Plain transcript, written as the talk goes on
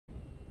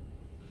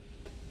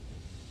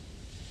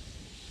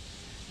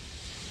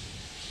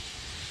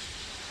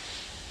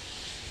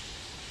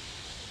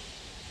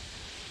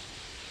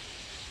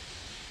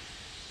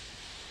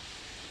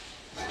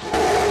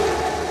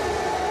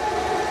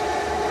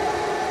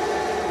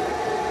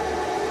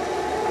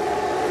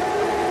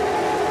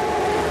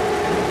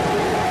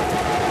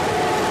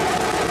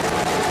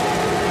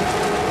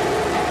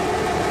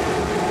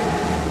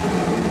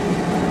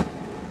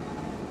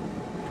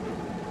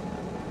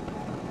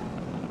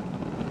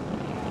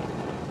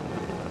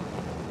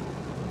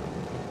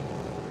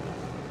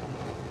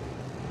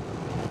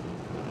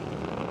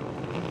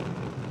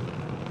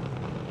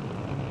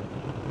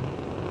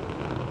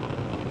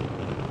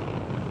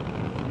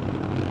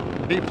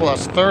T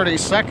plus 30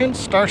 seconds,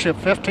 Starship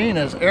 15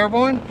 is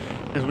airborne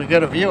as we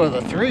get a view of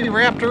the 3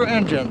 Raptor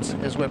engines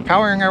as we're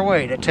powering our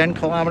way to 10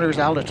 kilometers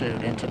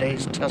altitude in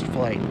today's test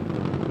flight.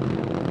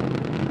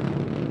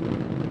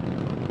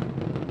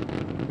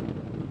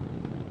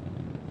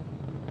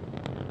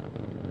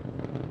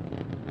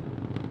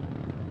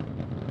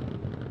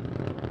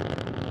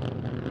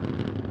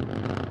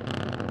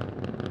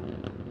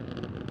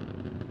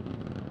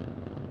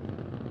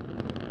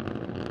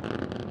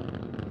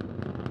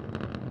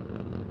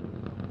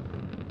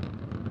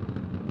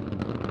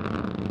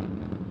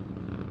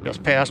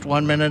 Just past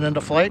 1 minute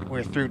into flight,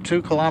 we're through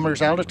 2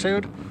 kilometers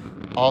altitude.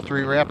 All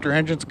 3 Raptor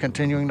engines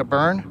continuing to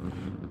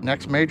burn.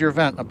 Next major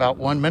event, about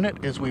 1 minute,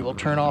 is we will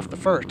turn off the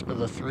first of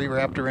the 3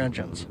 Raptor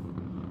engines.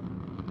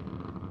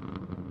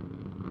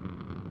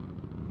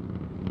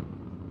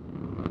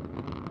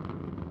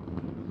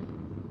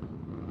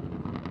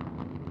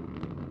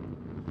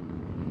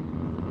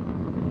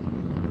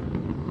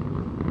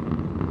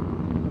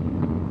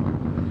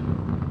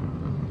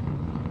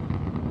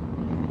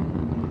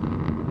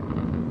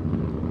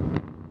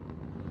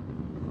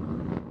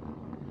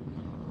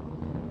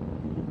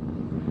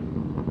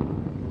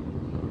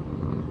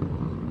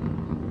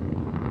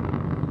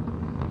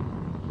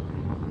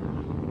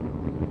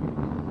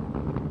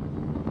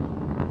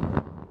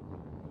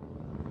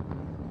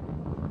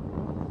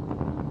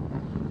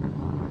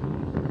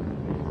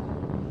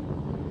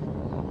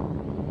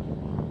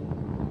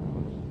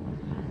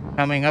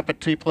 Coming up at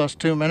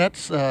T+2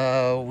 minutes,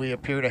 we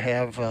appear to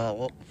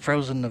have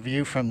frozen the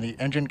view from the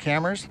engine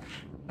cameras.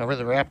 However,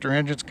 the Raptor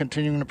engine's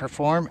continuing to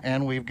perform,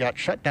 and we've got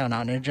shutdown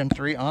on engine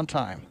 3 on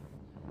time.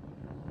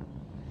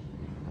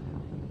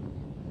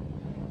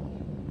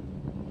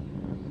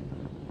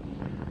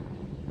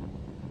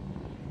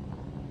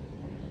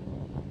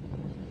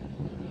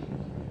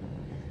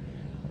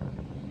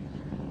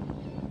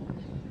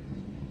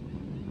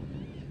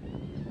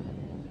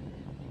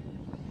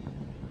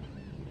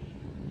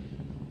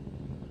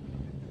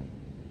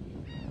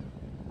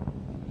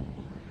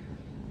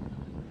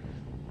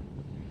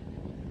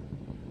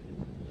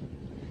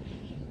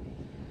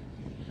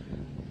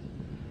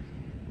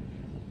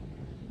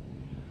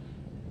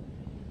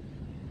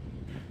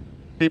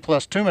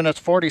 T+2 minutes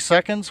 40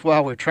 seconds.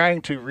 While we're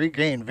trying to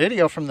regain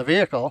video from the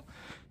vehicle,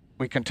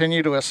 we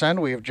continue to ascend.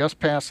 We have just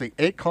passed the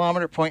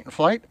 8-kilometer point in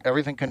flight.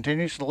 Everything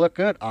continues to look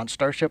good on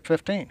Starship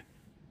 15.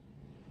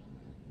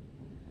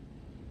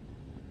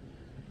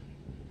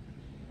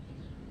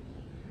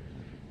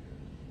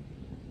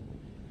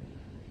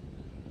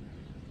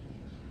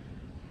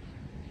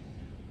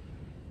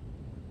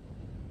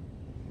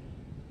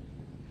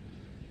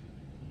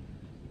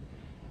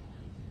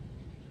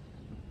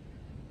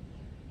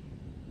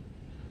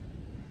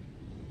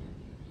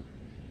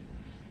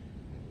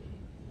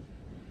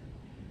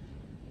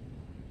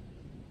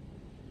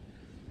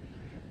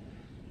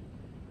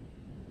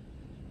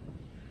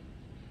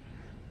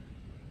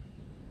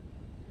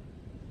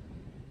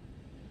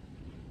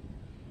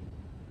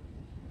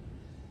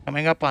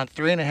 Coming up on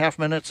 3.5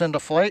 minutes into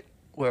flight,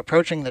 we're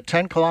approaching the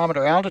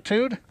 10-kilometer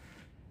altitude.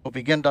 We'll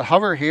begin to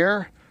hover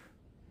here.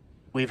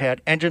 We've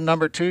had engine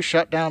number 2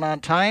 shut down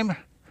on time.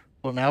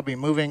 We'll now be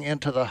moving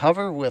into the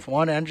hover with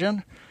 1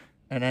 engine.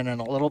 And then in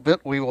a little bit,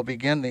 we will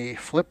begin the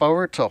flip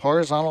over to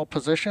horizontal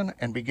position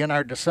and begin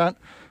our descent.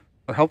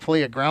 But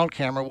hopefully a ground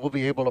camera will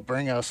be able to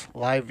bring us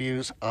live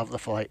views of the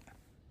flight.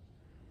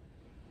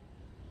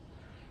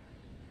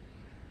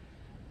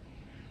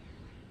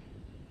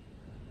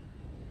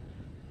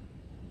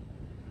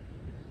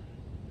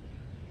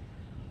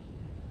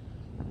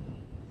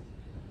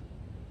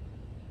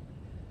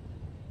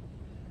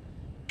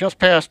 Just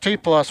past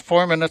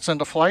T+4 minutes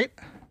into flight,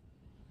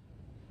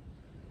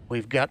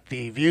 we've got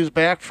the views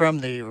back from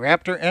the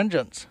Raptor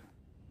engines.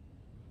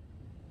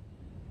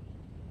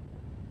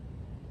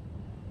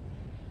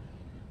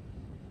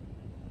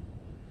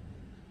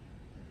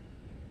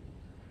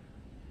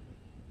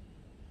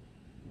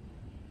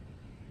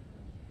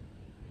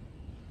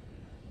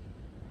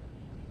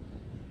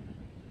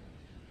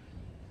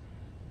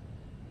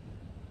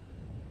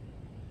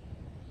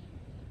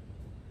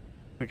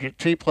 We get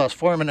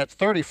T+4 minutes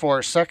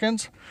 34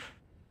 seconds.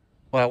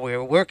 While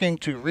we're working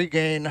to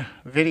regain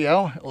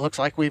video, it looks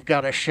like we've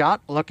got a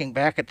shot looking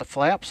back at the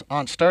flaps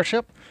on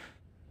Starship.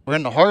 We're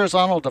in the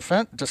horizontal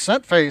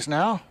descent phase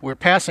now. We're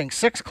passing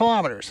 6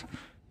 kilometers.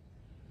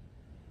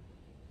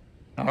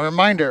 Now, a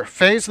reminder,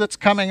 phase that's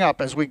coming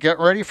up as we get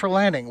ready for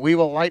landing, we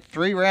will light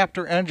 3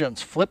 Raptor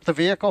engines, flip the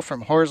vehicle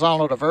from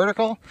horizontal to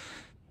vertical.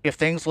 If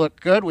things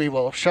look good, we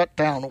will shut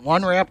down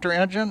 1 Raptor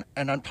engine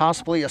and then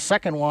possibly a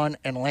second one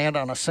and land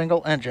on a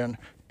single engine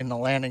in the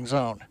landing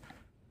zone.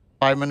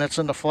 5 minutes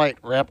into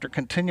flight, Raptor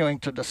continuing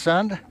to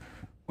descend.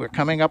 We're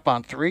coming up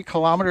on 3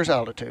 kilometers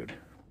altitude.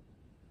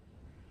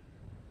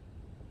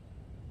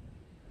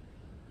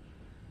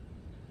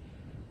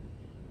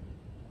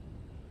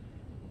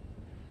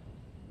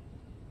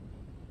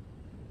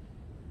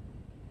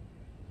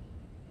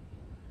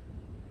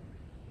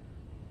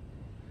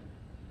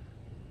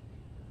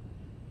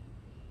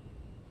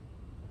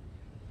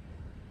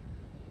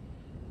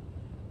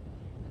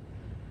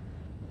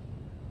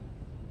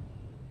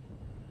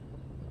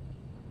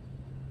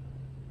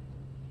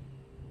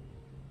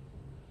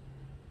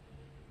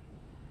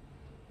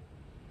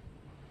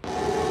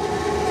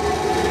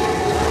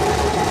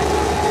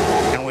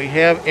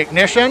 have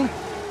ignition.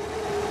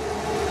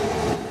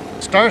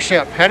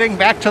 Starship heading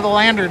back to the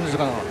landing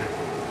zone.